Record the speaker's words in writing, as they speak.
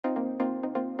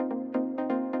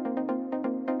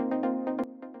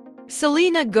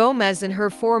Selena Gomez and her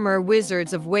former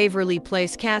Wizards of Waverly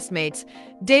Place castmates,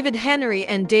 Henrie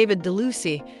and David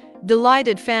DeLuise,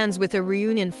 delighted fans with a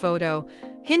reunion photo,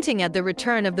 hinting at the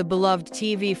return of the beloved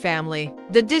TV family.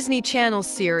 The Disney Channel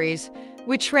series,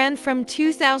 which ran from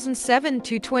 2007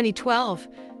 to 2012,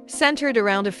 centered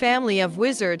around a family of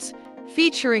wizards,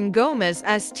 featuring Gomez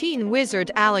as teen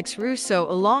wizard Alex Russo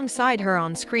alongside her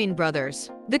on-screen brothers.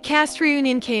 The cast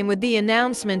reunion came with the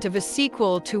announcement of a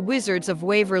sequel to Wizards of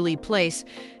Waverly Place,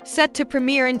 set to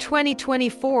premiere in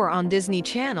 2024 on Disney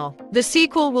Channel. The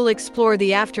sequel will explore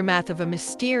the aftermath of a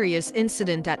mysterious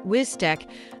incident at WizTech,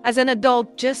 as an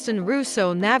adult Justin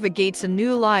Russo navigates a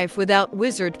new life without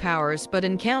wizard powers but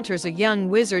encounters a young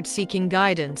wizard seeking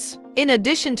guidance. In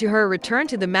addition to her return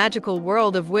to the magical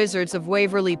world of Wizards of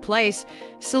Waverly Place,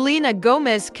 Selena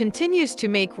Gomez continues to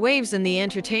make waves in the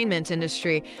entertainment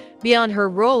industry. Beyond her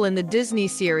role in the Disney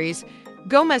series,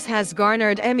 Gomez has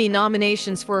garnered Emmy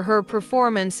nominations for her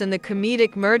performance in the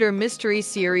comedic murder mystery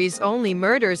series Only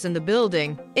Murders in the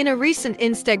Building. In a recent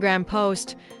Instagram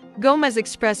post, Gomez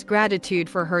expressed gratitude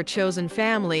for her chosen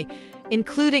family,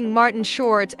 including Martin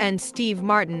Short and Steve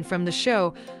Martin from the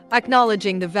show,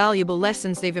 acknowledging the valuable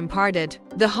lessons they've imparted.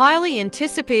 The highly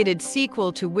anticipated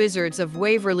sequel to Wizards of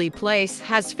Waverly Place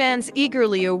has fans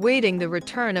eagerly awaiting the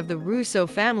return of the Russo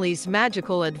family's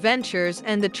magical adventures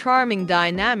and the charming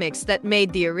dynamics that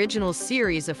made the original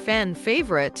series a fan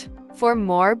favorite. For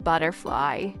more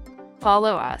Butterfly,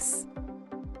 follow us.